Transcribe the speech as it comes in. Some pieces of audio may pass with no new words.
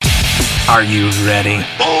Are you ready?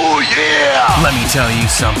 Oh, yeah! Let me tell you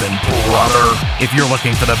something, brother. If you're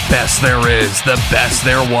looking for the best there is, the best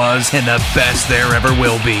there was, and the best there ever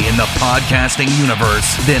will be in the podcasting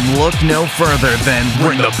universe, then look no further than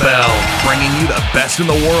Ring the Bell, bringing you the best in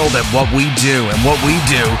the world at what we do. And what we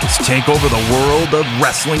do is take over the world of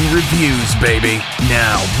wrestling reviews, baby.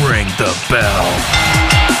 Now, ring the bell.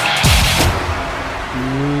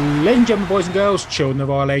 Ladies and gentlemen, boys and girls, children of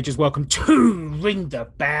all ages, welcome to Ring the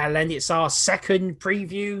Bell, and it's our second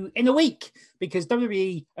preview in a week because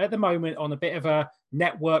WWE at the moment on a bit of a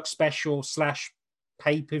network special /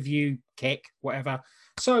 pay-per-view kick, whatever.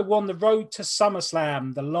 So we're on the road to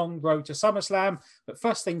SummerSlam, the long road to SummerSlam. But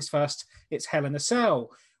first things first, it's Hell in a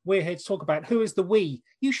Cell. We're here to talk about who is the we.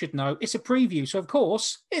 You should know it's a preview, so of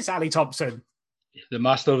course it's Ali Thompson. The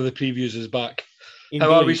master of the previews is back. Indeed.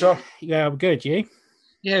 How are we, sir? Yeah, we're good. You?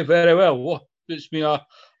 Yeah, very well. It's been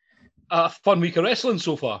a fun week of wrestling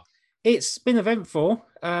so far. It's been eventful.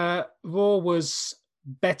 Raw was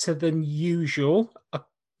better than usual, I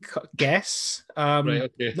guess. Right,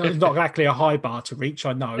 okay. No, it's not exactly a high bar to reach,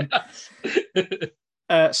 I know.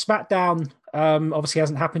 SmackDown obviously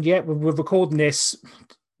hasn't happened yet. We're recording this,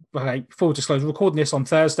 okay, full disclosure, recording this on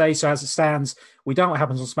Thursday. So as it stands, we don't know what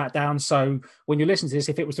happens on SmackDown. So when you listen to this,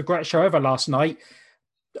 if it was the greatest show ever last night,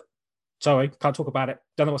 sorry, can't talk about it.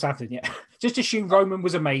 Don't know what's happening yet. Just assume Roman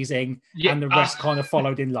was amazing, and the rest kind of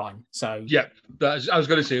followed in line. So yeah, I was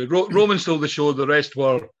going to say Roman stole the show. The rest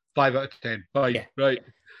were 5 out of 10. Right, yeah. Right.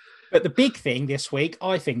 But the big thing this week,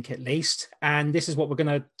 I think at least, and this is what we're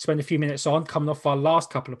going to spend a few minutes on, coming off our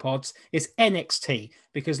last couple of pods, is NXT.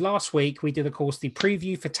 Because last week we did, of course, the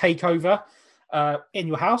preview for Takeover in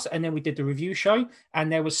your house, and then we did the review show, and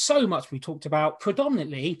there was so much we talked about.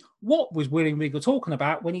 Predominantly, what was William Regal talking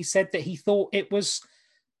about when he said that he thought it was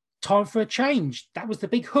time for a change? That was the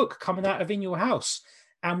big hook coming out of In Your House.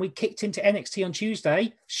 And we kicked into NXT on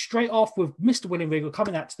Tuesday, straight off with Mr. William Regal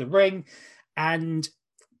coming out to the ring, and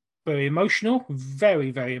very emotional,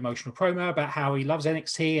 very, very emotional promo about how he loves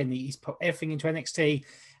NXT and he's put everything into NXT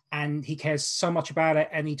and he cares so much about it,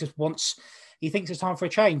 and he just wants... He thinks it's time for a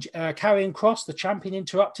change. Karrion Kross, the champion,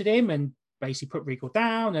 interrupted him and basically put Regal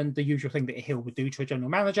down, and the usual thing that a heel would do to a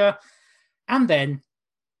general manager. And then,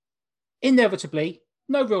 inevitably,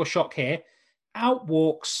 no real shock here, out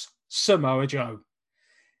walks Samoa Joe.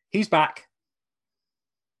 He's back.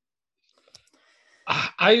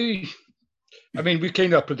 I mean, we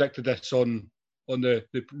kind of predicted this on the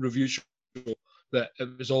review show that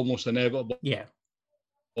it was almost inevitable. Yeah.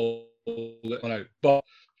 That went out, but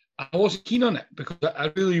I wasn't keen on it because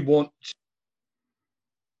I really want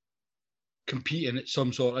competing at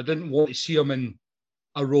some sort. I didn't want to see him in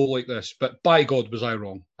a role like this, but by God was I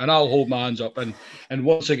wrong. And I'll hold my hands up. And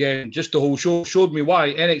once again, just the whole show showed me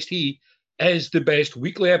why NXT is the best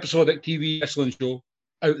weekly episodic TV wrestling show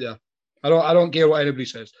out there. I don't care what anybody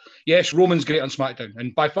says. Yes, Roman's great on SmackDown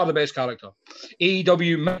and by far the best character.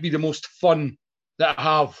 AEW might be the most fun that I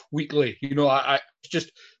have weekly. You know, I it's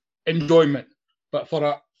just enjoyment. But for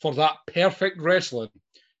that perfect wrestling,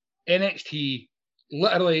 NXT,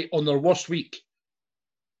 literally on their worst week,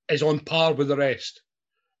 is on par with the rest.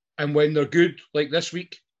 And when they're good, like this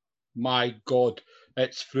week, my God,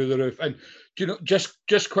 it's through the roof. And you know, just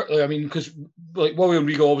quickly, I mean, because like William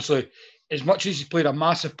Regal, obviously, as much as he's played a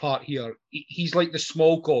massive part here, he's like the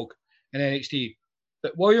small cog in NXT.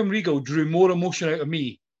 But William Regal drew more emotion out of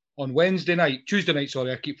me on Tuesday night,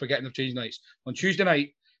 sorry, I keep forgetting I've changed nights, on Tuesday night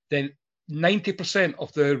than 90%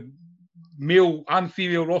 of the male and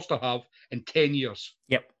female roster have in 10 years.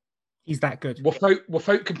 Yep. He's that good.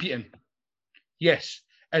 Without competing. Yes.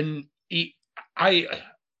 And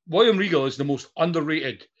William Regal is the most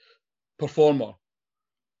underrated performer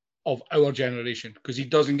of our generation because he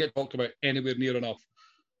doesn't get talked about anywhere near enough.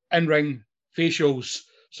 In-ring, facials,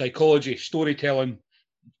 psychology, storytelling.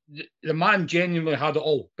 The man genuinely had it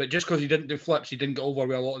all, but just because he didn't do flips, he didn't get over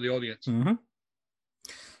with a lot of the audience. Mm-hmm.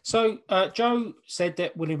 So Joe said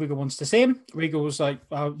that William Regal wants to see him. Regal was like,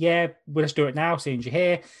 "Oh yeah, well, let's do it now, seeing you're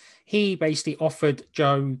here." He basically offered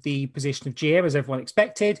Joe the position of GM as everyone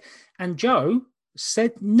expected, and Joe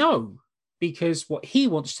said no, because what he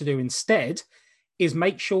wants to do instead is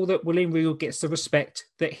make sure that William Regal gets the respect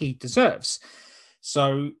that he deserves.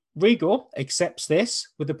 So Regal accepts this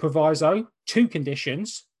with the proviso, 2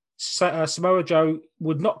 conditions. Samoa Joe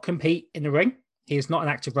would not compete in the ring. He is not an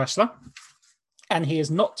active wrestler. And he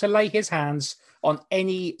is not to lay his hands on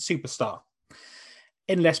any superstar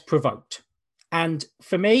unless provoked. And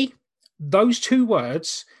for me, those 2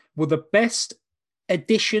 words were the best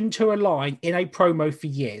addition to a line in a promo for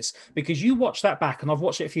years, because you watch that back, and I've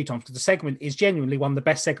watched it a few times because the segment is genuinely one of the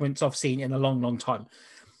best segments I've seen in a long, long time.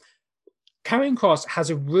 Karrion Kross has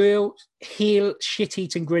a real heel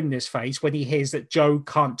shit-eating grin in his face when he hears that Joe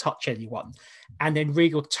can't touch anyone. And then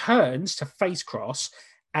Regal turns to face Kross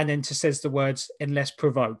and then says the words, unless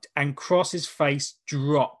provoked. And Kross's face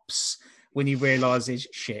drops when he realizes,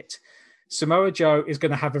 shit. Samoa Joe is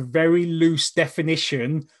going to have a very loose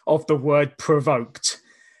definition of the word provoked.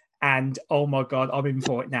 And oh my God, I'm in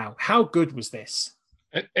for it now. How good was this?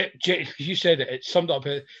 You said it. It summed up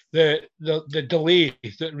the delay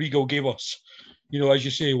that Regal gave us. As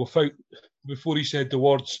you say, before he said the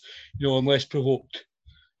words, unless provoked,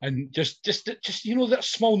 and just that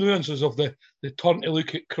small nuances of the turn to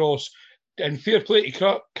look at Kross, and fair play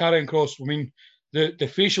to Karrion Kross. I mean, the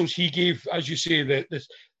facials he gave, as you say, the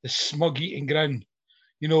smug eating grin,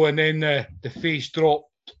 and then the face dropped,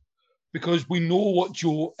 because we know what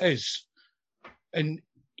Joe is, and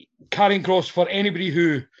Karrion Kross, for anybody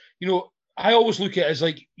who, I always look at it as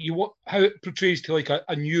like how it portrays to like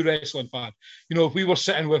a new wrestling fan. If we were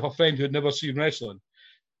sitting with a friend who had never seen wrestling,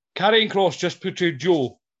 Karrion Kross just portrayed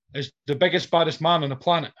Joe as the biggest, baddest man on the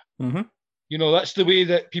planet. Mm-hmm. That's the way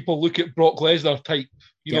that people look at Brock Lesnar type.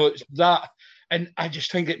 It's that, and I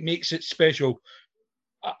just think it makes it special.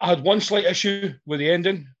 I had one slight issue with the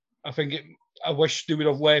ending. I wish they would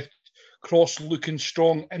have left Kross looking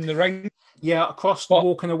strong in the ring. Yeah, Kross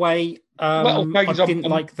walking away. I didn't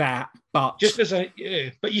like that, but just as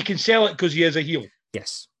but you can sell it because he is a heel.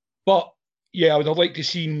 Yes, but I would have liked to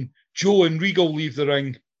seen Joe and Regal leave the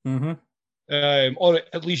ring, or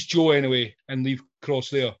at least Joe anyway, and leave Kross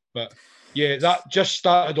there. But that just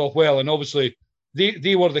started off well, and obviously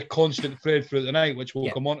they were the constant thread throughout the night, which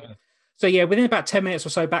we'll come on to. So, within about 10 minutes or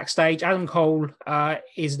so backstage, Adam Cole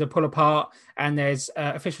is the pull apart, and there's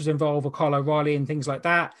officials involved with Kyle O'Reilly and things like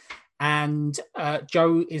that. And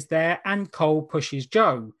Joe is there, and Cole pushes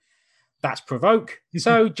Joe. That's provoke.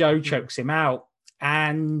 So Joe chokes him out.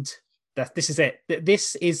 And this is it.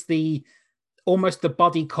 This is almost the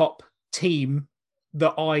buddy cop team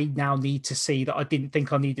that I now need to see, that I didn't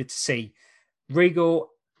think I needed to see. Regal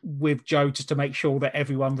with Joe, just to make sure that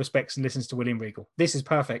everyone respects and listens to William Regal. This is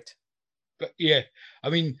perfect. But I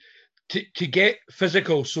mean, to get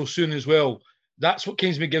physical so soon as well, that's what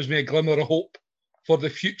gives me a glimmer of hope for the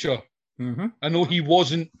future. Mm-hmm. I know he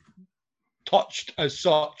wasn't touched as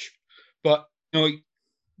such, but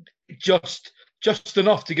just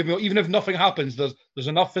enough to give me, even if nothing happens, there's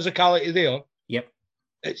enough physicality there. Yep.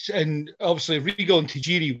 And obviously Regal and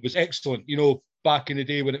Tajiri was excellent, back in the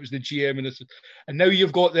day when it was the GM and now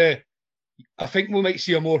you've got I think we might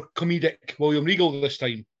see a more comedic William Regal this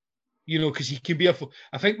time. Because he can be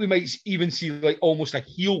I think we might even see like almost a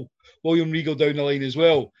heel William Regal down the line as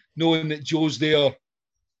well, knowing that Joe's there.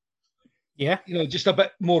 Yeah. Just a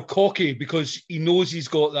bit more cocky because he knows he's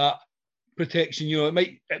got that protection.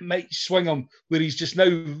 It might swing him where he's just now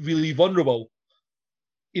really vulnerable.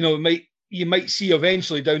 You might see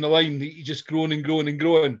eventually down the line that he's just growing and growing and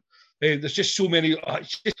growing. There's just so many.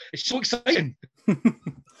 It's so exciting.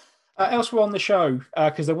 Elsewhere on the show,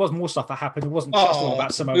 because there was more stuff that happened. It wasn't just all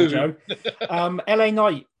about Samoa Joe. LA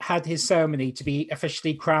Knight had his ceremony to be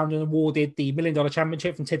officially crowned and awarded the $1 Million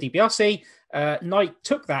Championship from Ted DiBiase. Knight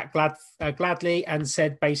took that gladly and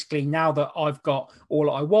said, basically, now that I've got all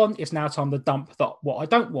I want, it's now time to dump what I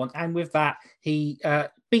don't want. And with that, he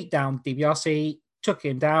beat down DiBiase, took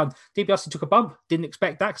him down. DiBiase took a bump. Didn't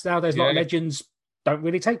expect that, because nowadays a lot of legends don't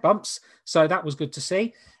really take bumps. So that was good to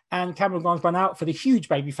see. And Cameron Grimes ran out for the huge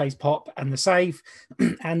babyface pop and the save.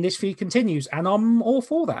 And this feud continues. And I'm all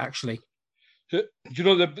for that, actually. Do you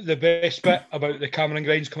know the best bit about the Cameron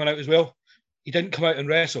Grimes coming out as well? He didn't come out and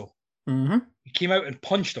wrestle. Mm-hmm. He came out and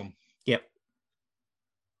punched him. Yep.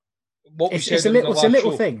 It's a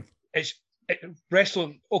little thing. It's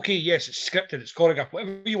wrestling. Okay, yes, it's scripted, it's choreographed,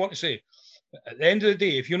 whatever you want to say. At the end of the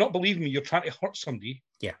day, if you're not believing me, you're trying to hurt somebody,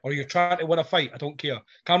 or you're trying to win a fight, I don't care.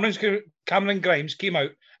 Cameron Grimes came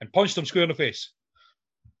out and punched him square in the face.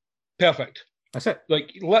 Perfect. That's it.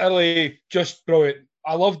 Like, literally just brilliant.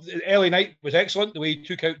 I loved LA Knight was excellent, the way he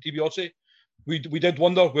took out DiBiase. We did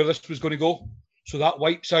wonder where this was going to go. So that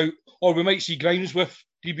wipes out, or we might see Grimes with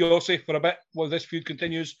DiBiase for a bit while this feud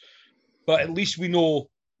continues. But at least we know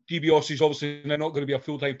DiBiase is obviously not going to be a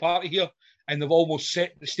full-time party here. And they've almost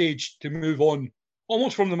set the stage to move on,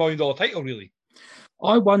 almost from the $1 million title, really.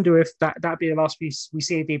 I wonder if that'd be the last we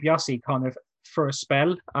see DiBiase kind of for a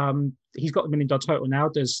spell. He's got the $1 million title now.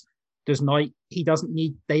 Does Knight? They don't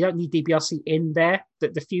need DiBiase in there.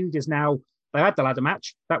 That the feud is now. They had the ladder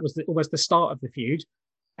match. That was almost the start of the feud,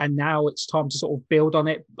 and now it's time to sort of build on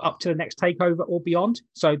it up to the next takeover or beyond.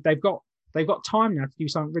 So they've got time now to do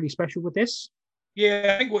something really special with this.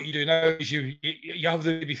 Yeah, I think what you do now is you have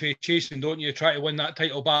the babyface chasing, don't you? Try to win that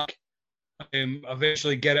title back.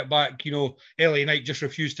 eventually get it back. You know, LA Knight just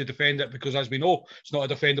refused to defend it because, as we know, it's not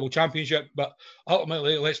a defendable championship. But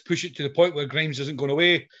ultimately, let's push it to the point where Grimes isn't going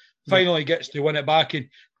away. Finally gets to win it back. And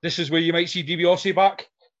this is where you might see DiBiase back,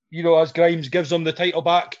 you know, as Grimes gives him the title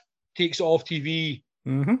back, takes it off TV,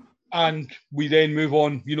 and we then move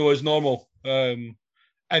on, you know, as normal. And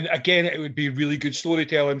again, it would be really good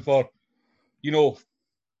storytelling for, you know,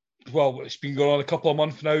 well, it's been going on a couple of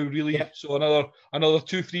months now, really. Yeah. So another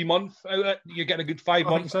 2-3 months out of it. You're getting a good 5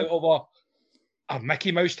 months out of a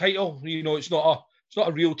Mickey Mouse title. You know, it's not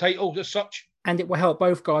a real title as such. And it will help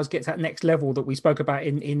both guys get to that next level that we spoke about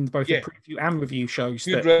in both the preview and review shows.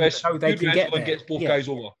 Good gets both guys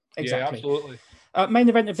over. Exactly. Yeah, absolutely. Main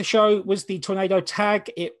event of the show was the Tornado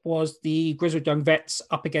Tag. It was the Grizzled Young Vets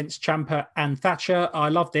up against Ciampa and Thatcher. I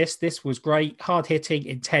love this. This was great. Hard-hitting,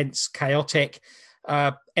 intense, chaotic.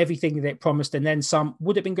 Everything that it promised and then some.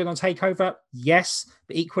 Would it have been good on TakeOver? Yes.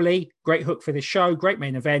 But equally, great hook for this show. Great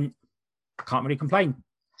main event. I can't really complain.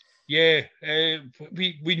 Yeah.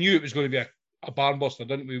 We knew it was going to be a barn buster,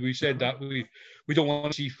 didn't we? We said that we don't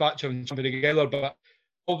want to see Thatcher and Ciampa together, but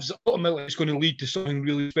ultimately it's going to lead to something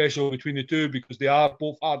really special between the two because they are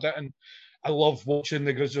both hard hitting. I love watching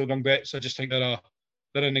the Grizzled Young Vets. I just think they're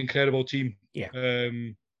an incredible team. Yeah.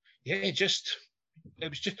 It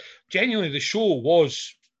was just genuinely, the show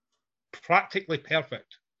was practically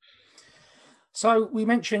perfect. So we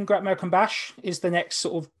mentioned Great American Bash is the next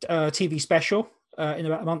sort of TV special. In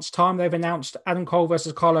about a month's time, they've announced Adam Cole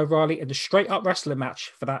versus Kyle O'Reilly in a straight-up wrestling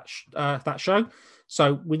match for that show.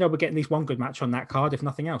 So we know we're getting at least one good match on that card, if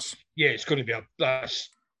nothing else. Yeah, it's going to be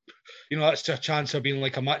that's a chance of being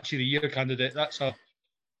like a match of the year candidate. That's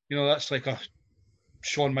like a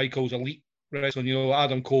Shawn Michaels elite wrestling. You know,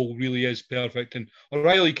 Adam Cole really is perfect, and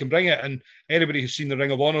O'Reilly can bring it. And anybody who's seen the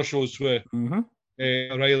Ring of Honor shows with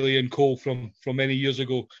O'Reilly and Cole from many years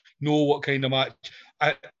ago know what kind of match.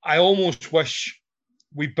 I almost wish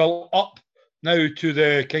we built up now to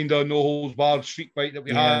the kind of no holds barred street fight that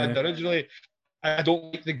we had originally. I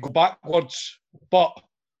don't like to go backwards, but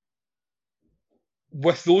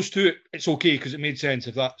with those two, it's okay because it made sense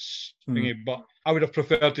if that's thingy. But I would have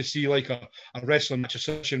preferred to see like a wrestling match, a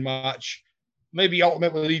session match, maybe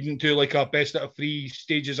ultimately leading to like a best out of 3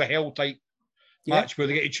 stages of hell type match where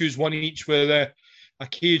they get to choose one each with a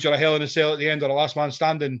cage or a hell in a cell at the end or a last man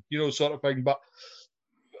standing, you know, sort of thing. But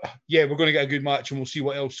yeah, we're going to get a good match and we'll see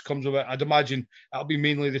what else comes of it. I'd imagine that'll be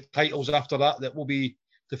mainly the titles after that will be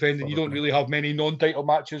defending. You don't really have many non-title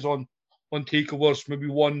matches on takeovers, maybe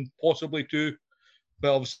 1, possibly 2.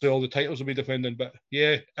 But obviously all the titles will be defending. But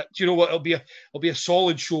yeah, do you know what? It'll be a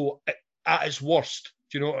solid show at its worst.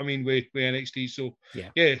 Do you know what I mean with NXT? So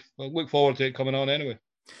yeah, I'll look forward to it coming on anyway.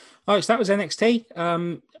 All right, so that was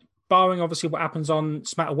NXT. Barring obviously what happened on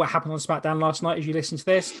SmackDown last night, as you listen to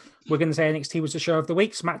this, we're going to say NXT was the show of the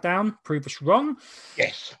week. SmackDown prove us wrong.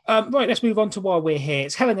 Yes. Right, let's move on to why we're here.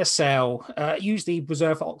 It's Hell in a Cell, usually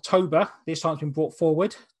reserved for October. This time it's been brought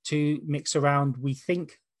forward to mix around, we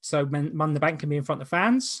think, so Money in the Bank can be in front of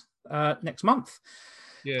fans next month.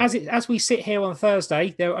 Yeah. As we sit here on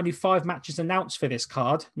Thursday, there are only 5 matches announced for this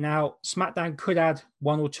card. Now, SmackDown could add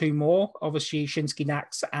 1 or 2 more. Obviously, Shinsuke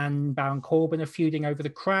Nax and Baron Corbin are feuding over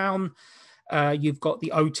the crown. You've got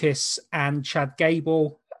the Otis and Chad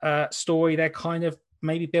Gable story they're kind of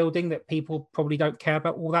maybe building that people probably don't care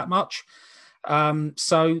about all that much.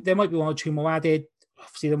 So there might be 1 or 2 more added.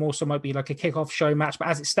 Obviously, there also might be like a kickoff show match. But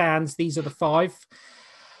as it stands, these are the 5.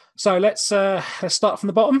 So let's start from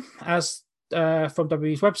the bottom as from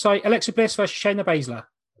WWE's website. Alexa Bliss versus Shayna Baszler.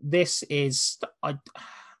 This is,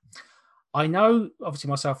 I know, obviously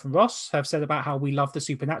myself and Ross have said about how we love the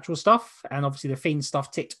supernatural stuff, and obviously the Fiend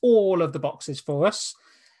stuff ticked all of the boxes for us.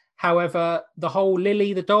 However, the whole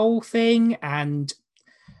Lily the doll thing and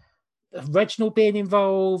Reginald being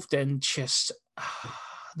involved and just,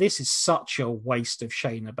 this is such a waste of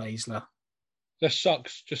Shayna Baszler. This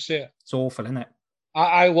sucks. Just say it. It's awful, isn't it?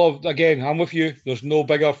 I loved, again, I'm with you. There's no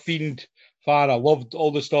bigger Fiend fan. I loved all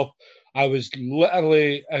the stuff. I was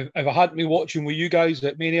literally, if I hadn't been watching with you guys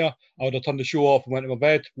at Mania, I would have turned the show off and went to my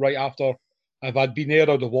bed right after. If I'd been there,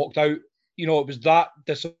 I'd have walked out. You know, it was that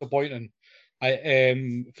disappointing.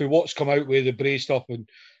 For what's come out with the Bray stuff, and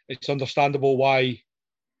it's understandable why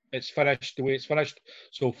it's finished the way it's finished.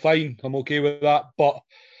 So fine, I'm okay with that. But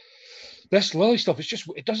this Lily stuff,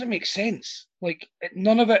 it doesn't make sense. Like,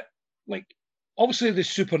 none of it, like, obviously the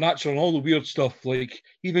supernatural and all the weird stuff, like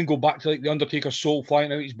even go back to like the Undertaker's soul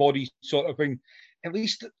flying out his body sort of thing. At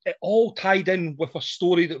least it all tied in with a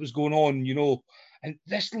story that was going on, you know. And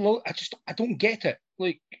this, I don't get it.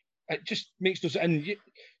 Like, it just makes no sense. And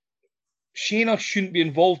Shayna shouldn't be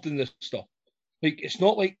involved in this stuff. Like, it's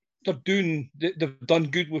not like they've done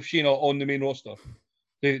good with Shayna on the main roster.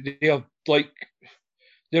 They are like,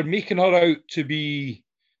 they're making her out to be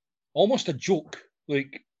almost a joke.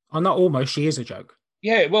 Like, not almost, she is a joke.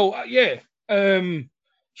 Yeah, well, yeah.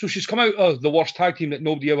 So she's come out of the worst tag team that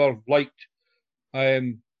nobody ever liked.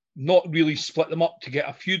 Not really split them up to get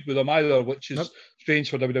a feud with them either, which is strange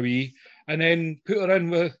for WWE. And then put her in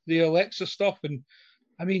with the Alexa stuff. And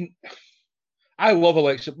I mean, I love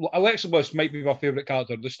Alexa. Alexa Bliss might be my favourite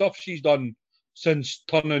character. The stuff she's done since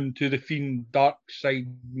turning to the Fiend dark side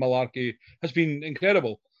malarkey has been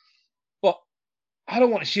incredible. But I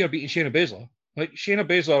don't want to see her beating Shayna Baszler. Like, Shayna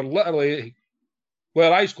Baszler, literally, where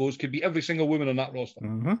her eyes closed, could be every single woman on that roster.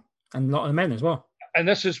 Mm-hmm. And a lot of men as well. And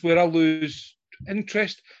this is where I lose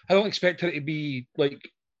interest. I don't expect her to be, like,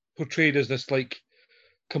 portrayed as this, like,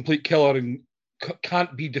 complete killer and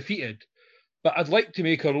can't be defeated. But I'd like to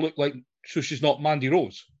make her look like, so she's not Mandy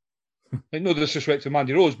Rose. Like, no disrespect to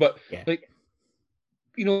Mandy Rose, but, like,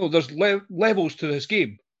 you know, there's levels to this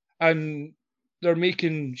game. And they're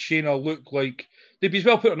making Shayna look like they'd be as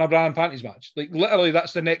well put on a bra and panties match. Like, literally,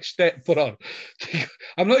 that's the next step for her.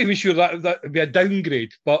 I'm not even sure that would be a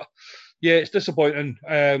downgrade, but yeah, it's disappointing.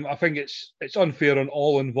 I think it's unfair on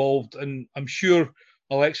all involved, and I'm sure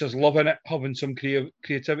Alexa's loving it, having some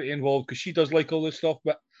creativity involved, because she does like all this stuff,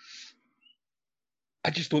 but I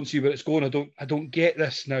just don't see where it's going. I don't get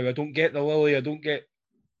this now. I don't get the Lily. I don't get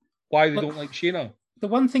why they don't like Shayna. The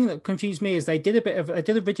one thing that confused me is they did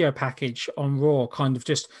a video package on Raw, kind of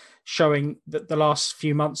just showing the last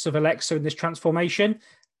few months of Alexa in this transformation.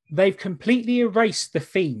 They've completely erased the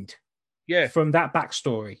Fiend from that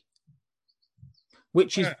backstory,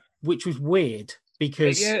 which was weird,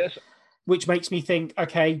 because which makes me think,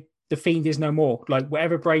 okay, the Fiend is no more. Like,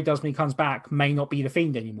 whatever Bray does when he comes back may not be the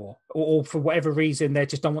Fiend anymore, or for whatever reason they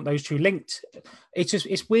just don't want those two linked.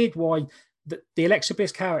 It's weird why the Alexa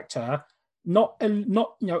Bliss character, not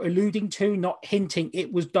alluding to, not hinting,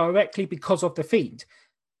 it was directly because of the Fiend.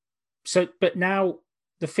 So, but now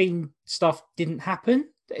the Fiend stuff didn't happen.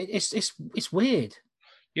 It's weird.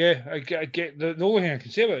 Yeah, I get the only thing I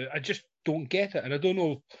can say about it, I just don't get it, and I don't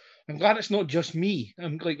know. I'm glad it's not just me.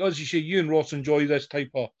 I'm like, as you say, you and Ross enjoy this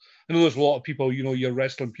type of. I know there's a lot of people, you know, you're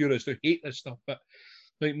wrestling purists who hate this stuff, but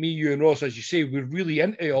like me, you and Ross, as you say, we're really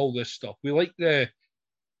into all this stuff. We like the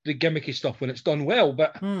gimmicky stuff when it's done well,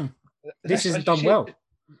 but this isn't done well.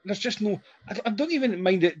 There's just no. I don't even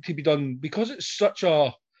mind it to be done, because it's such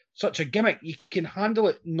a gimmick. You can handle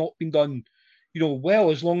it not being done, you know,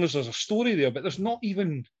 well, as long as there's a story there. But there's not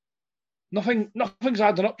even nothing's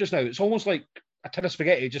adding up just now. It's almost like a tin of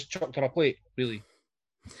spaghetti just chucked on a plate. Really,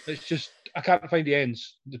 it's just I can't find the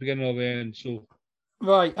ends, the beginning or the end. So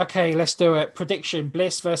right, okay, let's do it. Prediction: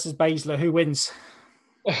 Bliss versus Baszler. Who wins?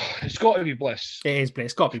 Oh, it's got to be Bliss. It is Bliss.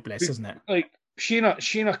 It's got to be Bliss, isn't it? Like,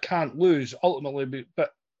 Shayna can't lose ultimately,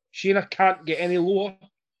 but Shayna can't get any lower.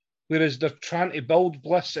 Whereas they're trying to build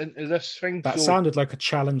Bliss into this thing. That sounded like a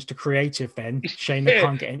challenge to creative then. Shayna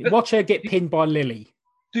can't get any. Watch her get pinned by Lily.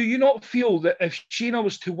 Do you not feel that if Shayna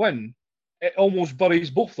was to win, it almost buries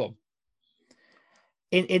both of them?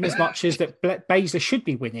 In as much as that Baszler should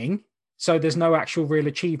be winning, so there's no actual real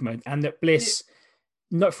achievement, and that Bliss,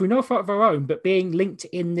 not through no fault of her own, but being linked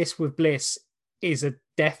in this with Bliss is a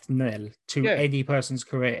death knell to any person's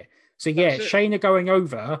career. So Shayna going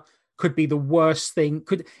over could be the worst thing.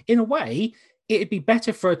 In a way, it'd be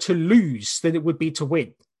better for her to lose than it would be to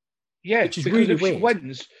win. Yeah, which is because really if weird. She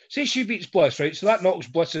wins, say she beats Bliss, right? So that knocks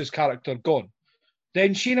Bliss's character gone.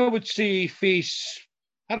 Then Shayna would say face,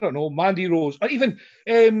 I don't know, Mandy Rose, or even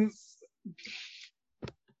Eva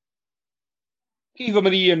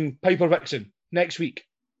Marie and Piper Vixen next week,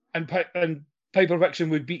 and Piper Vixen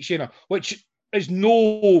would beat Shayna, which is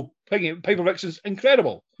no thing. Piper Vixen's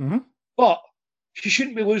incredible, but she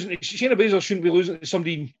shouldn't be losing. Shayna Baszler shouldn't be losing to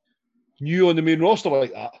somebody new on the main roster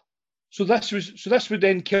like that. So this would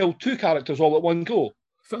then kill two characters all at one go.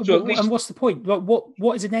 So and what's the point?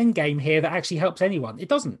 What is an end game here that actually helps anyone? It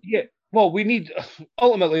doesn't. Yeah. Well, we need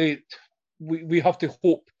ultimately we have to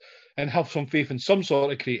hope and have some faith in some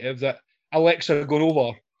sort of creative that Alexa going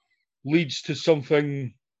over leads to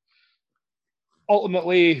something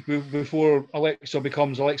ultimately before Alexa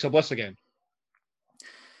becomes Alexa Bliss again.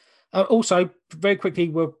 Also, very quickly,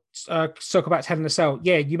 we'll circle back to Hell in a Cell.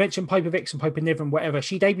 Yeah, you mentioned Piper Vixen, Piper Niven, whatever.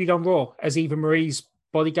 She debuted on Raw as Eva Marie's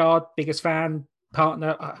bodyguard, biggest fan,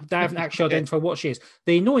 partner. They haven't actually identified what she is.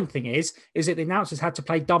 The annoying thing is that the announcers had to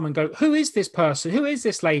play dumb and go, who is this person? Who is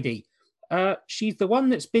this lady? She's the one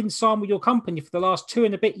that's been signed with your company for the last 2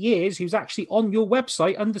 and a bit years, who's actually on your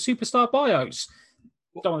website under superstar bios.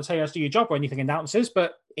 Don't want to tell you how to do your job or anything, announcers,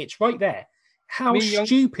 but it's right there. How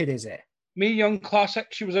stupid is it? Mae Young Classic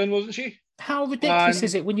she was in, wasn't she? How ridiculous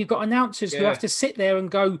is it when you've got announcers who have to sit there and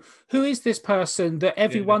go, who is this person that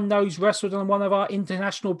everyone knows wrestled on one of our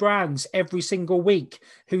international brands every single week,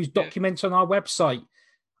 who's documented on our website?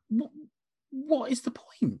 What is the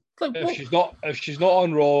point? Like, if she's not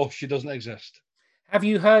on Raw, she doesn't exist. Have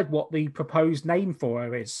you heard what the proposed name for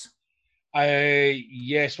her is?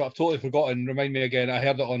 Yes, but I've totally forgotten. Remind me again. I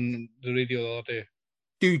heard it on the radio the other day.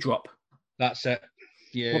 Doudrop. That's it.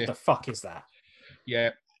 Yeah. What the fuck is that?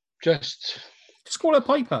 Yeah. Just call her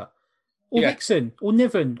Piper, or Vixen, or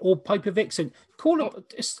Niven, or Piper Vixen. Call her.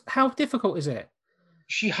 How difficult is it?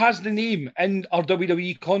 She has the name in our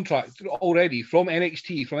WWE contract already from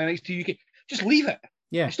NXT UK. Just leave it.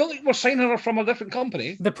 Yeah. It's not like we're signing her from a different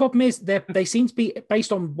company. The problem is they seem to be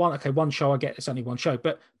based on one show. I get it's only one show,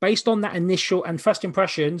 but based on that initial and first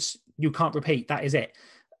impressions, you can't repeat. That is it.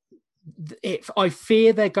 I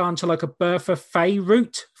fear they're going to like a Bertha Faye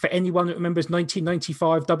route for anyone that remembers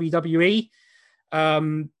 1995 WWE.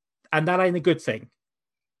 And that ain't a good thing.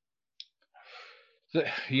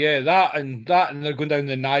 Yeah, that and they're going down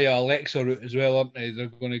the Nia Alexa route as well, aren't they? They're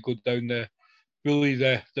going to go down the bully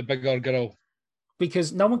the bigger girl.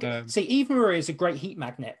 Because no one can see, Eva Marie is a great heat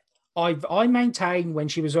magnet. I maintain when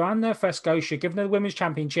she was around her first go, she'd given her the women's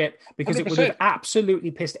championship because 100%. It would have absolutely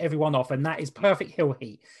pissed everyone off, and that is perfect heel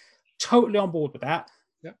heat. Totally on board with that.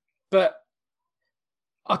 Yeah. But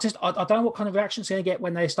I don't know what kind of reaction it's going to get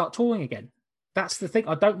when they start touring again. That's the thing.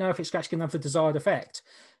 I don't know if it's actually going to have the desired effect.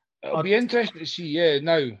 It'll be interesting to see. Yeah,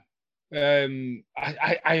 now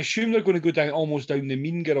I assume they're going to go almost down the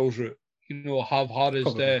Mean Girls route. You know, have her as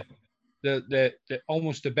the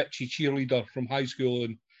almost the bitchy cheerleader from high school,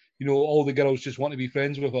 and you know all the girls just want to be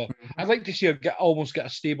friends with her. I'd like to see her get a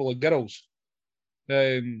stable of girls.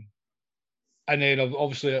 And then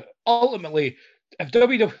obviously, ultimately, if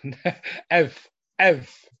WWE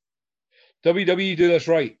do this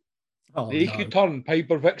right, they could turn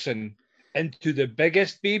Piper Vixen into the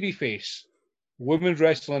biggest babyface women's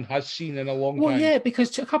wrestling has seen in a long time. Well, yeah,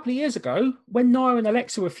 because a couple of years ago, when Nia and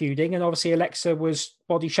Alexa were feuding, and obviously Alexa was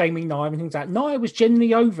body shaming Nia and things like that, Nia was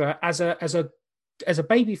generally over as a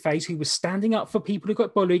babyface who was standing up for people who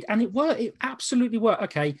got bullied, and it worked. It absolutely worked.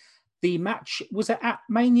 Okay. The match was at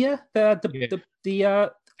Mania, and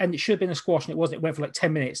it should have been a squash, and it wasn't. It went for like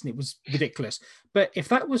 10 minutes, and it was ridiculous. But if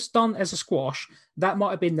that was done as a squash, that might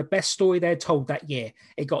have been the best story they had told that year.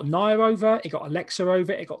 It got Nia over, it got Alexa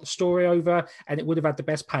over, it got the story over, and it would have had the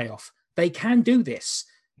best payoff. They can do this.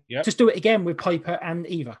 Yep. Just do it again with Piper and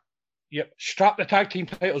Eva. Yep. Strap the tag team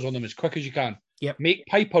titles on them as quick as you can. Yep. Make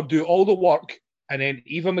Piper do all the work. And then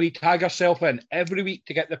Eva Marie tag herself in every week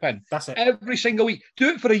to get the pin. That's it. Every single week. Do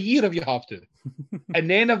it for a year if you have to. And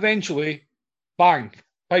then eventually, bang.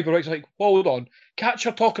 Piper Wright's like, hold on. Catch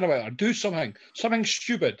her talking about her. Do something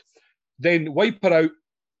stupid. Then wipe her out,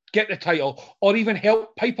 get the title, or even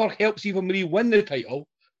Piper helps Eva Marie win the title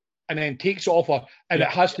and then takes it off her. And it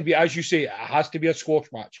has to be, as you say, it has to be a squash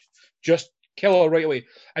match. Just kill her right away.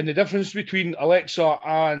 And the difference between Alexa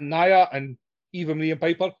and Nia and Eva Marie and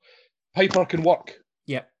Piper can work.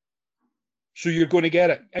 Yeah. So you're going to get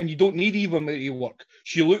it. And you don't need Eva Marie to work.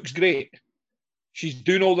 She looks great. She's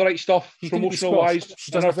doing all the right stuff, promotional wise.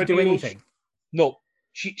 She doesn't have to do anything. No.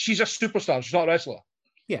 She's a superstar. She's not a wrestler.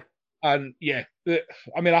 Yeah. And yeah,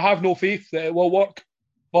 I mean, I have no faith that it will work,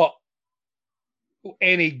 but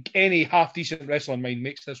any half-decent wrestling mind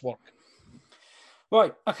makes this work.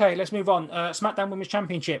 Right, okay, let's move on. SmackDown Women's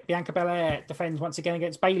Championship. Bianca Belair defends once again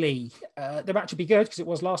against Bayley. The match would be good because it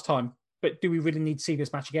was last time, but do we really need to see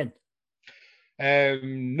this match again?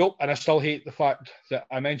 Nope, and I still hate the fact that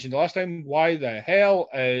I mentioned the last time. Why the hell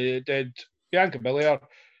did Bianca Belair,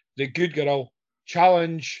 the good girl,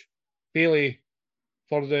 challenge Bayley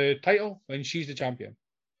for the title when she's the champion?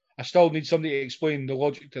 I still need somebody to explain the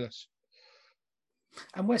logic to this.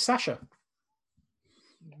 And where's Sasha?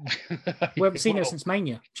 We haven't seen her since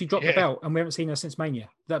Mania. She dropped the belt, and we haven't seen her since Mania.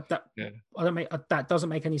 That doesn't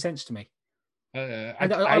make any sense to me.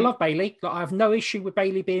 I love Bayley. Like, I have no issue with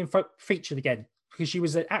Bayley being featured again because she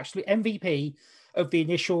was actually MVP of the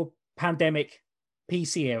initial pandemic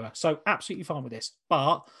PC era. So absolutely fine with this.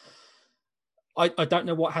 But I don't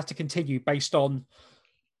know what has to continue based on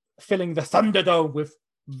filling the Thunderdome with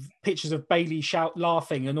pictures of Bayley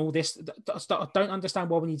laughing and all this. I don't understand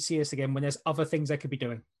why we need to see this again when there's other things they could be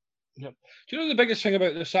doing. Yep. Do you know the biggest thing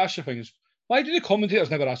about the Sasha thing is why do the commentators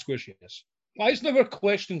never ask where she is? Why is never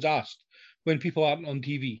questions asked when people aren't on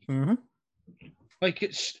TV? Mm-hmm. Like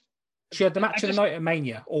it's. She had the match of the night at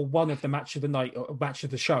Mania, or one of the match of the night, or match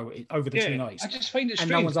of the show over the 2 nights. I just find it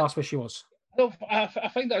strange. And no one's asked where she was. No, I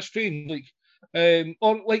find that strange. Like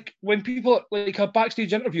Or like when people like a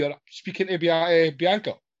backstage interviewer speaking to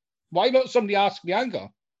Bianca, why not somebody ask Bianca?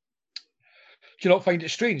 Do you not find it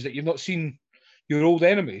strange that you've not seen your old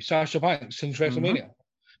enemy Sasha Banks since WrestleMania?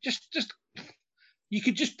 Just you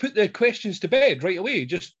could just put the questions to bed right away.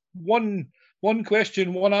 Just one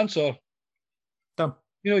question, one answer. Done.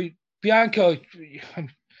 You know, Bianca.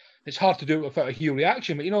 It's hard to do it without a heel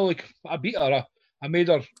reaction, but you know, like I beat her, I made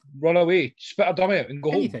her run away, spit her dummy out, and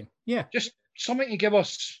go Anything. home. Yeah. Just something to give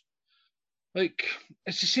us. Like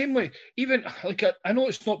it's the same way. Even like I know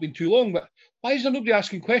it's not been too long, but why is there nobody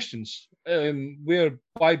asking questions?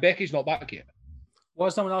 Why Becky's not back yet? Why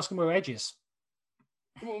is no one asking where Edge is?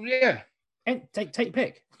 Well, yeah. And take your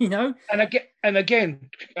pick, you know. And again,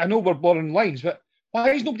 I know we're blurring lines, but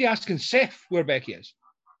why is nobody asking Seth where Becky is?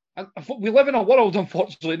 And we live in a world,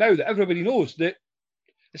 unfortunately, now that everybody knows that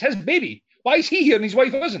it's his baby. Why is he here and his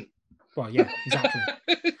wife isn't? Well, yeah, exactly.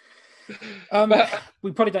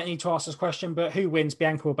 We probably don't need to ask this question, but who wins,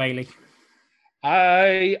 Bianca or Bayley?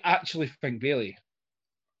 I actually think Bayley.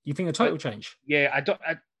 You think a title change? Yeah, I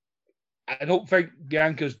don't think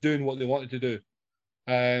Bianca's doing what they wanted to do.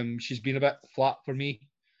 She's been a bit flat for me.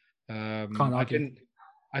 Can't argue.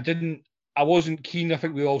 I wasn't keen. I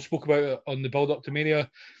think we all spoke about it on the build up to Mania.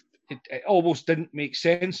 It almost didn't make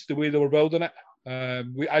sense the way they were building it.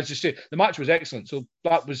 As you say, the match was excellent, so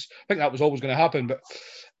I think that was always going to happen. But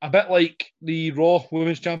a bit like the Raw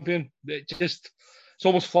Women's Champion, it's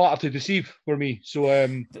almost flatter to deceive for me. So I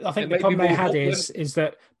think the problem they had is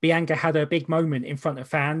that Bianca had a big moment in front of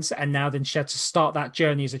fans, and now then she had to start that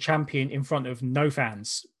journey as a champion in front of no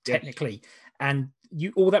fans, technically. And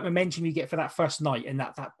all that momentum you get for that first night and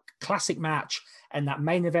that classic match and that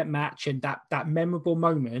main event match and that memorable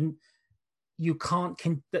moment, you can't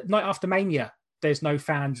night after Mania. There's no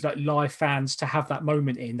fans, like live fans, to have that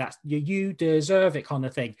moment in. That's you deserve it kind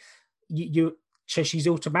of thing. So she's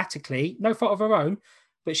automatically, no fault of her own,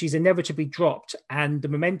 but she's inevitably dropped, and the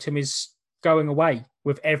momentum is going away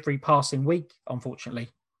with every passing week, unfortunately,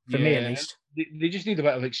 for me at least. They just need a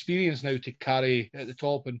bit of experience now to carry at the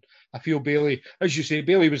top, and I feel Bayley, as you say,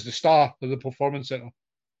 Bayley was the star of the Performance Center.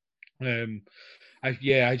 I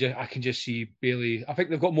can just see Bayley. I think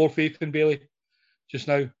they've got more faith in Bayley just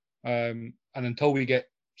now. And until we get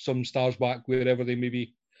some stars back wherever they may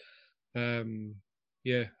be, I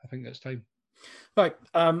think that's time. Right.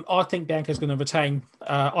 I think Bianca's going to retain.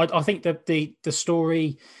 I think that the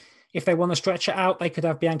story, if they want to stretch it out, they could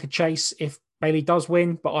have Bianca chase if Bayley does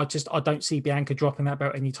win, but I don't see Bianca dropping that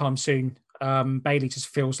belt anytime soon. Bayley just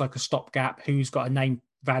feels like a stopgap who's got a name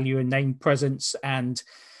value and name presence, and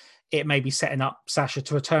it may be setting up Sasha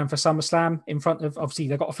to return for SummerSlam in front of, obviously,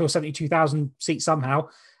 they've got to fill 72,000 seats somehow,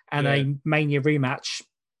 and a Mania rematch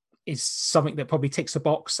is something that probably ticks the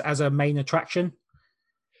box as a main attraction.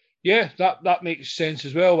 Yeah, that makes sense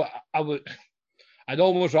as well. I'd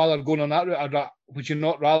almost rather go on that route. Would you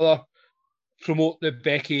not rather promote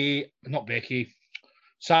the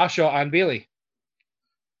Sasha and Bayley?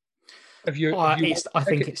 I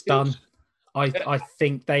think it's done. I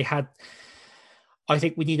think they had. I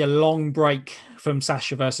think we need a long break from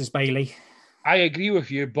Sasha versus Bayley. I agree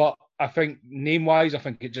with you, but I think name-wise, I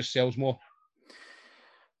think it just sells more.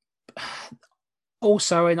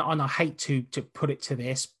 Also, and I hate to put it to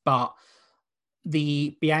this, but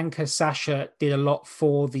the Bianca Sasha did a lot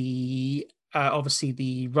for the obviously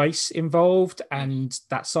the race involved and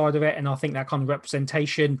that side of it, and I think that kind of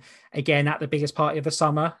representation again at the biggest party of the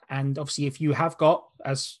summer. And obviously, if you have got,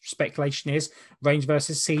 as speculation is, Reigns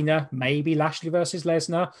versus Cena, maybe Lashley versus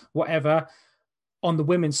Lesnar, whatever, on the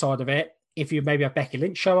women's side of it, if you maybe have Becky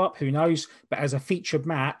Lynch show up, who knows? But as a featured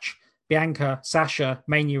match, Bianca, Sasha,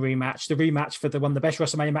 Mania rematch, the rematch for one of the best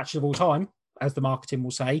WrestleMania matches of all time, as the marketing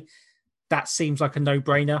will say, that seems like a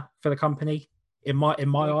no-brainer for the company in my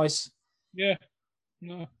eyes. Yeah,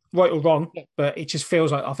 no, right or wrong, but it just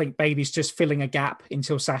feels like I think Bayley's just filling a gap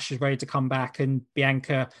until Sasha's ready to come back, and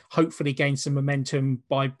Bianca hopefully gains some momentum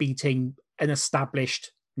by beating an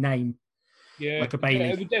established name, like a Bayley.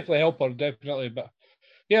 Yeah, it would definitely help her, definitely. But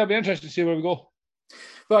yeah, it'll be interesting to see where we go.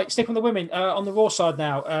 Right, stick on the women. On the Raw side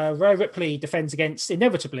now, Rhea Ripley defends against,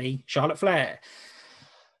 inevitably, Charlotte Flair.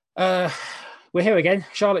 We're here again.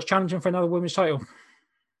 Charlotte's challenging for another women's title.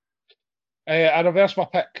 I reversed my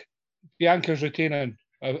pick. Bianca's retaining.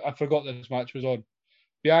 I forgot that this match was on.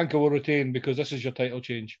 Bianca will retain because this is your title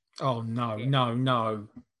change. Oh, no, no.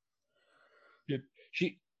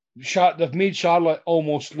 They've made Charlotte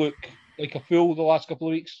almost look like a fool the last couple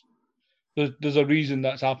of weeks. There's a reason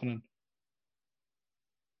that's happening.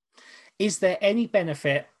 Is there any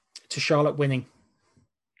benefit to Charlotte winning?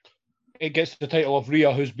 It gets the title of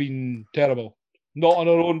Rhea, who's been terrible. Not on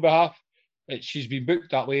her own behalf, She's been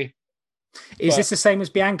booked that way. Is this the same as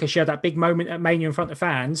Bianca? She had that big moment at Mania in front of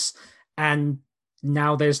fans, and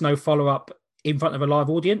now there's no follow-up in front of a live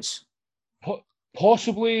audience?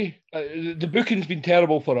 Possibly. The booking's been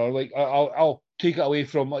terrible for her. Like, I'll take it away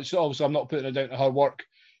from... Obviously, I'm not putting it down to her work.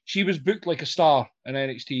 She was booked like a star in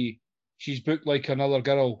NXT. She's booked like another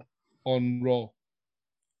girl on Raw.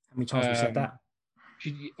 How many times have we said that?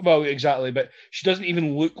 Well, exactly, but she doesn't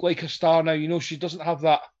even look like a star now. You know, she doesn't have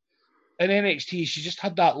that... In NXT, she just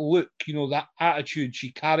had that look, you know, that attitude.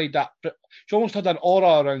 She carried that... She almost had an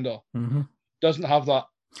aura around her. Mm-hmm. Doesn't have that.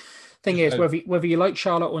 Thing is, whether you like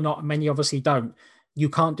Charlotte or not, many obviously don't, you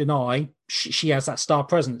can't deny she has that star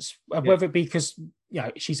presence. Whether it be because, you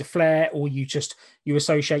know, she's a Flair, or you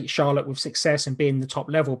associate Charlotte with success and being the top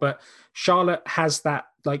level. But Charlotte has that,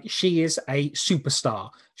 like, she is a superstar.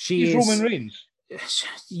 She's Roman Reigns.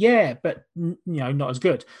 Yeah, but, you know, not as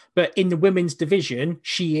good. But in the women's division,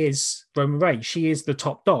 she is Roman Reigns. She is the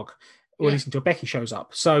top dog, or at least until Becky shows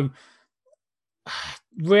up. So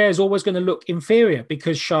Rhea's always going to look inferior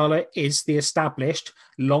because Charlotte is the established,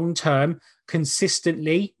 long-term,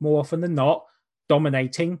 consistently, more often than not,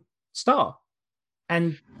 dominating star.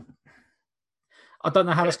 And I don't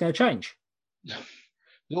know how that's going to change. The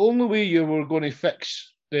only way you were going to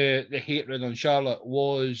fix the hatred on Charlotte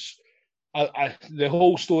was the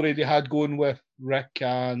whole story they had going with Rick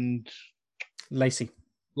and Lacey,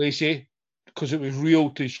 because it was real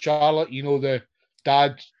to Charlotte, you know, the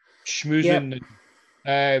dad schmoozing. Yep.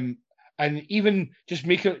 And even just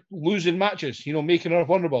losing matches, you know, making her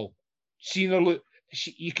vulnerable, seeing her look.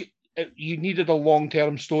 You needed a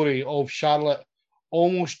long-term story of Charlotte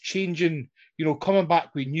almost changing, you know, coming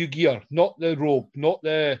back with new gear, not the robe, not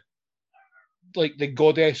the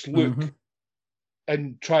goddess look,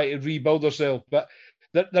 and try to rebuild herself. But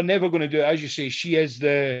they're never going to do it. As you say, she is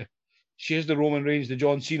the Roman Reigns, the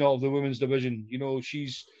John Cena of the women's division. You know,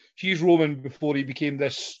 she's Roman before he became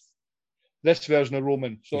this version of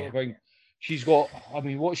Roman sort of thing. She's got, I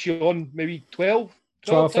mean, what's she on? Maybe 12,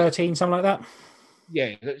 13, something like that.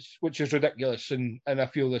 Yeah, which is ridiculous. And I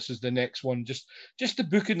feel this is the next one. Just the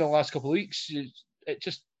booking the last couple of weeks,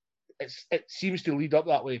 it seems to lead up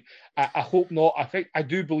that way. I hope not. I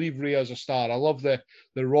do believe Rhea is a star. I love the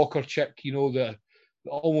rocker chick, you know, the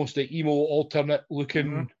almost the emo alternate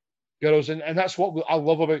looking girls. And that's what I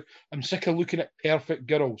love about, I'm sick of looking at perfect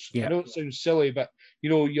girls. Yeah. I know it sounds silly, but you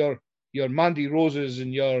know, your Mandy Roses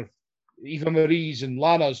and your Eva Marie's and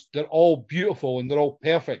Lana's, they're all beautiful and they're all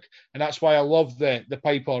perfect. And that's why I love the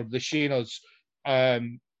Piper, the Shaynas,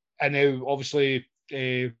 and now obviously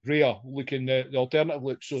Rhea looking the alternative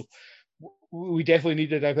look. So we definitely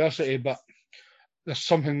need the diversity, but there's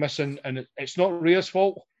something missing, and it's not Rhea's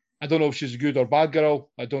fault. I don't know if she's a good or bad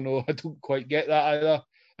girl. I don't know. I don't quite get that either.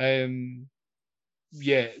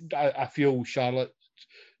 I feel Charlotte.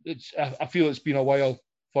 I feel it's been a while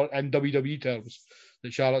in WWE terms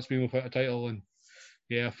that Charlotte's been without a title, and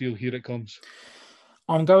I feel here it comes.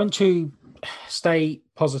 I'm going to stay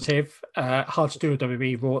positive. Hard to do a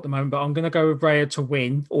WWE Raw at the moment, but I'm going to go with Rhea to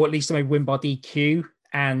win, or at least to maybe win by DQ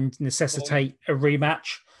and necessitate a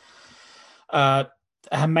rematch.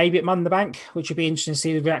 Maybe at Money in the Bank, which would be interesting to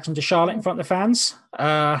see the reaction to Charlotte in front of the fans.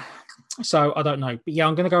 So I don't know. But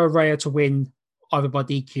I'm going to go with Rhea to win either by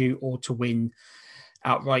DQ or to win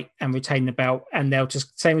outright and retain the belt. And they'll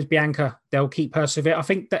just, same as Bianca, they'll keep persevere. I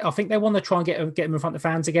think they want to try and get them in front of the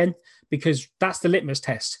fans again, because that's the litmus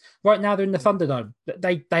test. Right now they're in the Thunderdome.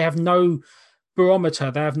 They have no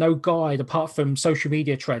barometer. They have no guide apart from social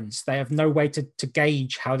media trends. They have no way to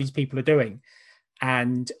gauge how these people are doing.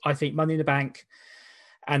 And I think Money in the Bank,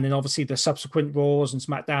 and then obviously the subsequent Raws and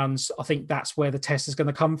SmackDowns, I think that's where the test is going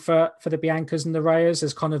to come for the Biancas and the Rheas,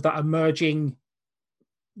 as kind of that emerging,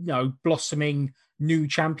 blossoming new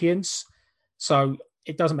champions. So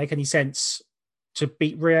it doesn't make any sense to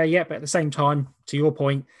beat Rhea yet, but at the same time, to your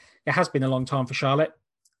point, it has been a long time for Charlotte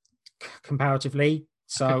comparatively.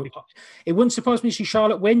 So it wouldn't surprise me to see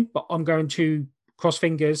Charlotte win, but I'm going to cross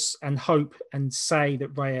fingers and hope and say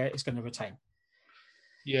that Rhea is going to retain.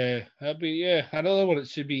 Yeah, another one that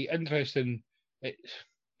should be interesting. The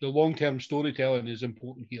long-term storytelling is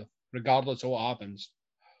important here, regardless of what happens.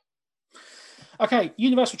 Okay,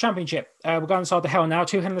 Universal Championship. We're going inside the Hell now.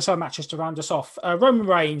 2 Hell in a Cell matches to round us off. Roman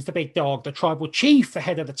Reigns, the big dog, the tribal chief, the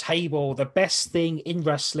head of the table, the best thing in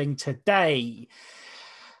wrestling today.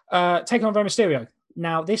 Taking on Rey Mysterio.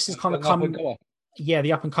 Now, this has kind of come... Yeah,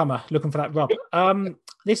 the up-and-comer, looking for that rub.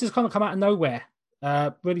 This has kind of come out of nowhere.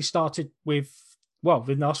 Really started with... Well,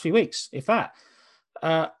 in the last few weeks, if that.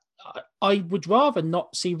 I would rather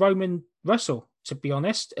not see Roman wrestle, to be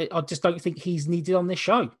honest. I just don't think he's needed on this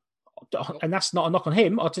show. And that's not a knock on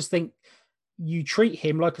him. I just think you treat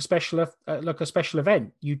him like a special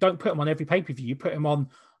event. You don't put him on every pay-per-view. You put him on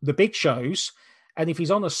the big shows. And if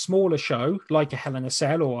he's on a smaller show, like a Hell in a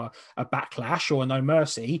Cell or a Backlash or a No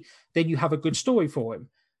Mercy, then you have a good story for him.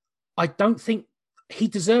 I don't think he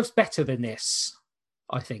deserves better than this,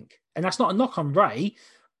 I think. And that's not a knock on Ray,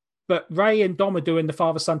 but Ray and Dom are doing the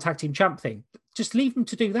father-son tag team champ thing. Just leave them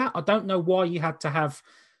to do that. I don't know why you had to have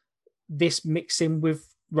this mix in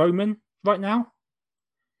with Roman right now.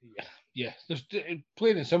 Yeah. There's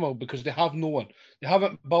plain and simple, because they have no one. They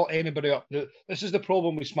haven't built anybody up. This is the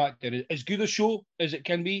problem with SmackDown. As good a show as it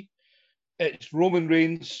can be, it's Roman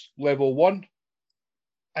Reigns level 1,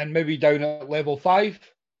 and maybe down at level 5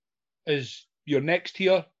 is your next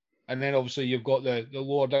tier, and then obviously you've got the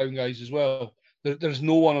lower down guys as well. There's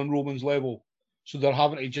no one on Roman's level, so they're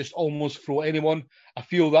having to just almost throw anyone. I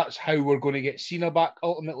feel that's how we're going to get Cena back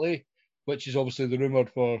ultimately, which is obviously the rumoured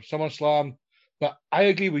for SummerSlam. But I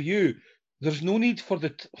agree with you. There's no need for the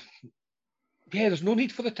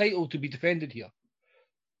title to be defended here.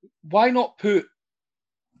 Why not put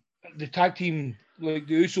the tag team like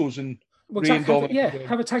the Usos and Ray and Dominic?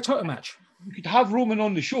 Have a tag title match. You could have Roman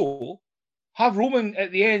on the show. Have Roman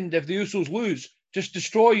at the end, if the Usos lose, just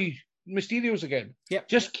destroy Mysterios again. Yep.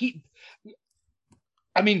 Just keep.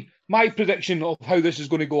 I mean, my prediction of how this is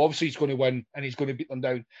going to go, obviously he's going to win and he's going to beat them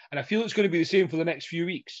down. And I feel it's going to be the same for the next few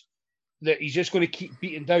weeks. That he's just going to keep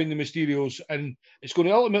beating down the Mysterios, and it's going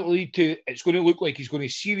to ultimately lead to, it's going to look like he's going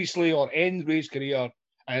to seriously or end Ray's career,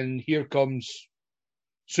 and here comes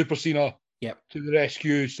Super Cena to the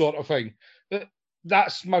rescue sort of thing.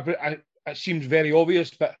 That's my, it seems very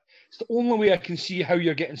obvious, but it's the only way I can see how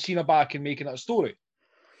you're getting Cena back and making that story.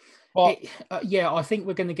 But I think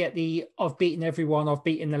we're going to get I've beaten everyone, I've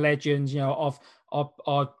beaten the legends,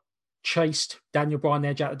 I've chased Daniel Bryan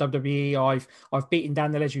Edge out of WWE. I've beaten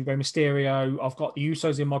Dan the Legend Rey Mysterio. I've got the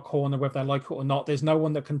Usos in my corner, whether they like it or not. There's no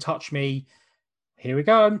one that can touch me. Here we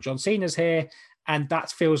go. John Cena's here, and that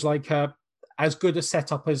feels like as good a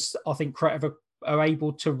setup as I think creative are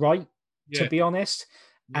able to write. To be honest.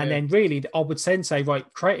 And then really, I would then say, right,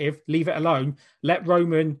 creative, leave it alone. Let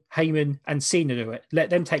Roman, Heyman, and Cena do it. Let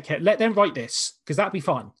them take care. Let them write this, because that'd be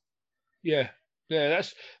fun. Yeah,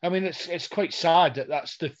 that's. I mean, it's quite sad that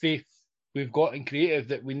that's the faith we've got in creative,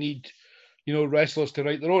 that we need, wrestlers to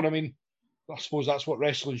write their own. I mean, I suppose that's what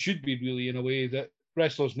wrestling should be, really, in a way, that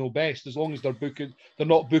wrestlers know best. As long as they're booking, they're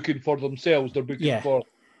not booking for themselves. They're booking for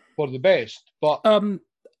the best. But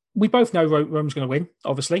we both know Roman's going to win.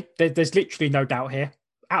 Obviously, there's literally no doubt here.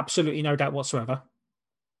 Absolutely no doubt whatsoever.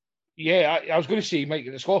 Yeah, I was going to say he might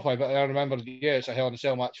get disqualified, but I remember, it's a Hell in a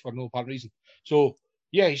Cell match for no apparent reason. So,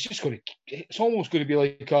 yeah, he's just going to... It's almost going to be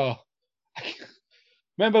like a...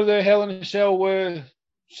 Remember the Hell in a Cell with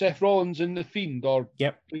Seth Rollins and The Fiend, or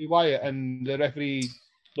Bray Wyatt, and the referee,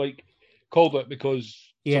 called it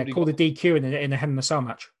because... Yeah, called a DQ in a Hell in a Cell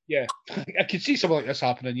match. Yeah, I could see something like this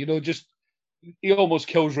happening, just... He almost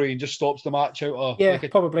kills Ray and just stops the match out of... Yeah,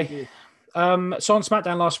 probably. So on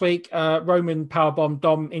SmackDown last week, Roman powerbombed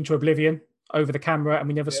Dom into oblivion over the camera, and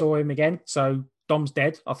we never saw him again. So Dom's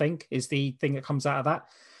dead, I think, is the thing that comes out of that.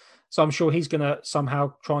 So I'm sure he's going to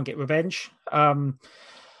somehow try and get revenge. I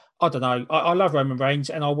don't know. I love Roman Reigns,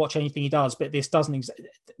 and I'll watch anything he does, but this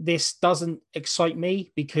doesn't excite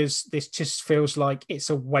me, because this just feels like it's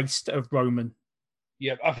a waste of Roman.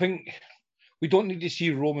 Yeah, I think we don't need to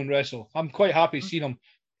see Roman wrestle. I'm quite happy seeing him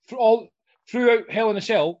throughout Hell in a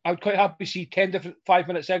Cell. I would quite happy to see 10 different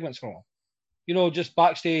 5-minute segments from him. Just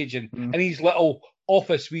backstage and in his little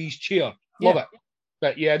office with his chair. Love it.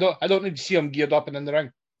 But yeah, I don't need to see him geared up and in the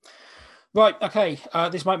ring. Right, okay.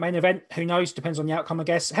 This might main event. Who knows? Depends on the outcome, I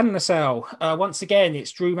guess. Hell in a Cell. Once again,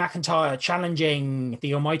 it's Drew McIntyre challenging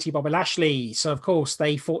the almighty Bobby Lashley. So, of course,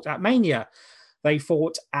 they fought at Mania. They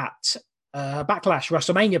fought at Backlash,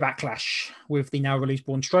 WrestleMania Backlash, with the now released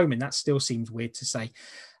Braun Strowman. That still seems weird to say.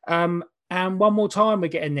 And one more time, we're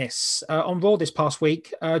getting this. On Raw this past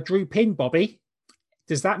week, Drew pinned Bobby.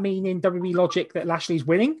 Does that mean in WWE logic that Lashley's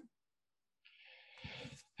winning?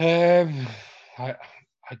 I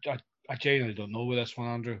genuinely don't know with this one,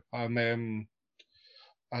 Andrew. I'm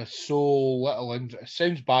so little into it. It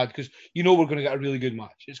sounds bad, because we're going to get a really good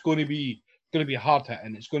match. It's going to be hard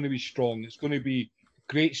hitting. It's going to be strong. It's going to be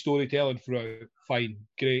great storytelling throughout. Fine,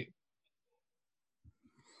 great.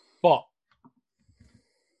 But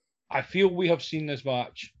I feel we have seen this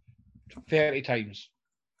match 30 times.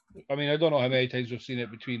 I mean, I don't know how many times we've seen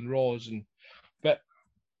it between Raws, but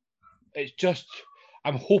it's just,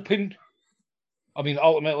 I'm hoping. I mean,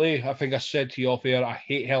 ultimately, I think I said to you off air, I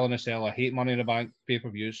hate Hell in a Cell. I hate Money in the Bank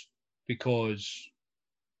pay-per-views, because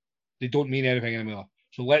they don't mean anything anymore.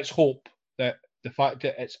 So let's hope that the fact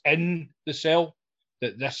that it's in the cell,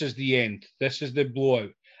 that this is the end. This is the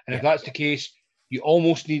blowout. And if that's the case, you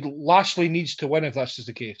almost need Lashley needs to win if this is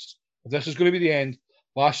the case. If this is going to be the end,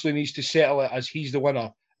 Lashley needs to settle it as he's the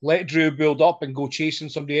winner. Let Drew build up and go chasing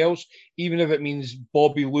somebody else, even if it means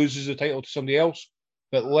Bobby loses the title to somebody else.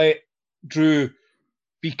 But let Drew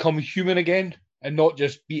become human again and not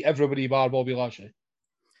just beat everybody bar Bobby Lashley.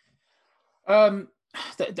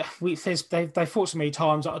 They fought so many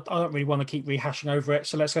times. I don't really want to keep rehashing over it.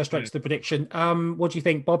 So let's go straight to the prediction. What do you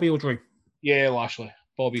think, Bobby or Drew? Yeah, Lashley.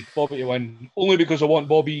 Bobby to win. Only because I want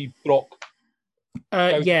Bobby Brock.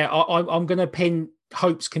 I'm going to pin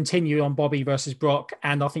hopes continue on Bobby versus Brock,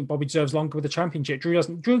 and I think Bobby deserves longer with the championship. Drew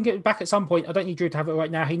can get it back at some point. I don't need Drew to have it right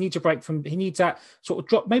now. He needs a break he needs that sort of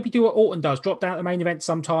drop, maybe do what Orton does, drop down at the main event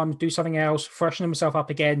sometimes, do something else, freshen himself up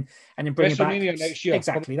again, and then bring it back. Next year.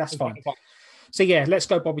 Exactly, that's fine. So yeah, let's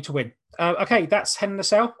go Bobby to win. Okay, that's Hell in a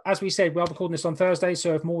Cell. As we said, we are recording this on Thursday,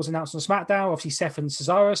 so if more was announced on SmackDown, obviously Seth and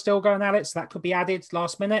Cesaro are still going at it, so that could be added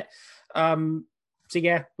last minute. So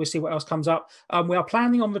yeah, we'll see what else comes up. We are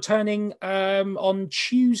planning on returning on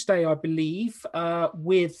Tuesday, I believe,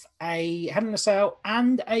 with a Hell in a Cell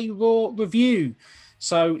and a Raw review.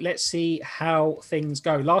 So let's see how things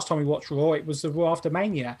go. Last time we watched Raw, it was the Raw after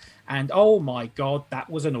Mania. And oh my God, that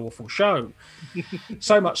was an awful show.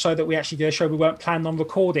 So much so that we actually did a show we weren't planning on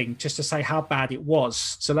recording just to say how bad it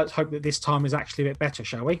was. So let's hope that this time is actually a bit better,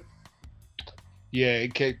 shall we? Yeah.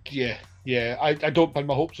 I don't pin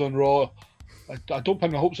my hopes on Raw. I don't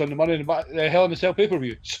pin my hopes on the money in the Hell in a Cell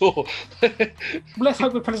pay-per-view. So let's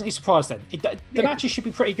hope we're pleasantly surprised then. The matches should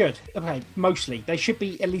be pretty good. Okay, mostly. They should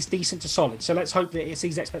be at least decent to solid. So let's hope that it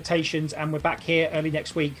exceeds expectations, and we're back here early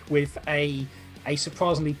next week with a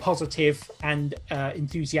surprisingly positive and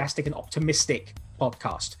enthusiastic and optimistic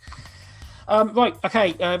podcast. Right,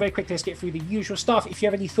 okay, very quickly, let's get through the usual stuff. If you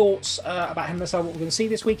have any thoughts about Hell in a Cell, what we're going to see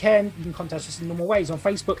this weekend, you can contact us in normal ways on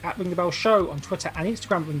Facebook at Ring the Bell Show, on Twitter and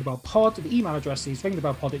Instagram, Ring the Bell Pod. The email address is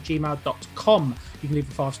ringthebellpod@gmail.com. You can leave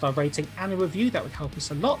a 5-star rating and a review. That would help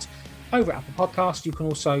us a lot. Over at Apple Podcasts, you can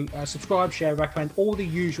also subscribe, share, recommend, all the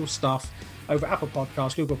usual stuff over Apple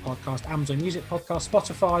Podcasts, Google Podcasts, Amazon Music Podcasts,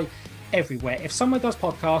 Spotify, everywhere. If someone does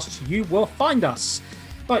podcasts, you will find us.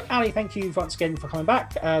 Right, Ali, thank you once again for coming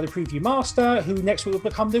back. The preview master, who next week will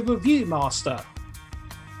become the review master.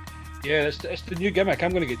 Yeah, it's the new gimmick.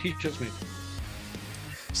 I'm going to get t-shirts made.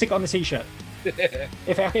 Stick it on the t-shirt.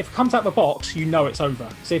 If it comes out of the box, you know it's over.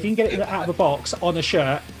 So if you can get it out of the box on a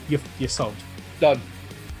shirt, you're sold. Done.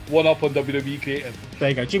 One up on WWE Creative. There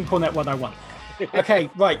you go. Jim Cornette 101. Okay,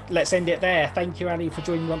 right, let's end it there. Thank you, Ali, for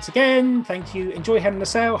joining once again. Thank you. Enjoy Hell in a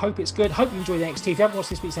Cell. Hope it's good. Hope you enjoyed NXT. If you haven't watched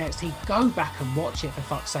this week's NXT, go back and watch it, for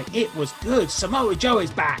fuck's sake. It was good. Samoa Joe is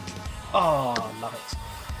back. Oh, love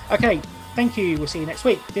it. Okay, thank you. We'll see you next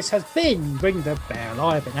week. This has been Ring the Bell.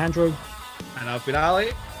 I've been Andrew. And I've been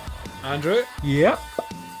Ali. Andrew. Yep.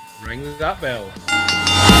 Ring that bell.